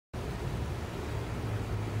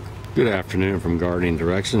Good afternoon from Gardening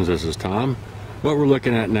Directions. This is Tom. What we're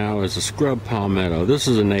looking at now is a scrub palmetto. This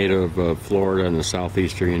is a native of Florida and the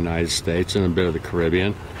Southeastern United States and a bit of the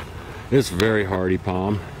Caribbean. It's a very hardy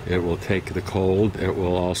palm. It will take the cold. It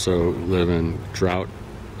will also live in drought,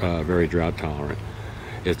 very drought tolerant.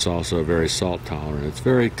 It's also very salt tolerant. It's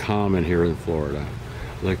very common here in Florida.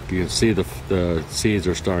 Like you can see, the seeds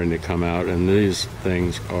are starting to come out, and these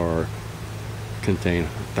things contain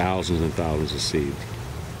thousands and thousands of seeds.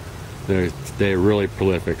 They're really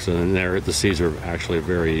prolific, and the seeds are actually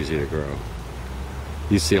very easy to grow.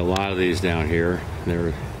 You see a lot of these down here.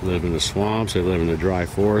 They live in the swamps, they live in the dry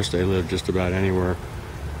forest, they live just about anywhere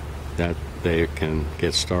that they can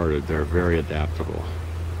get started. They're very adaptable.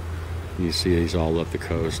 You see these all up the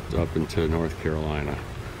coast, up into North Carolina.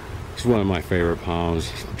 It's one of my favorite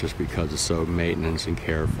palms just because it's so maintenance and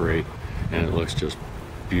carefree, and it looks just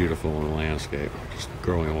beautiful in the landscape, just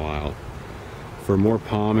growing wild. For more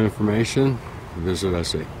palm information, visit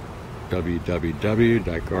us at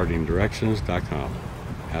www.gardeningdirections.com.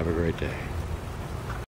 Have a great day.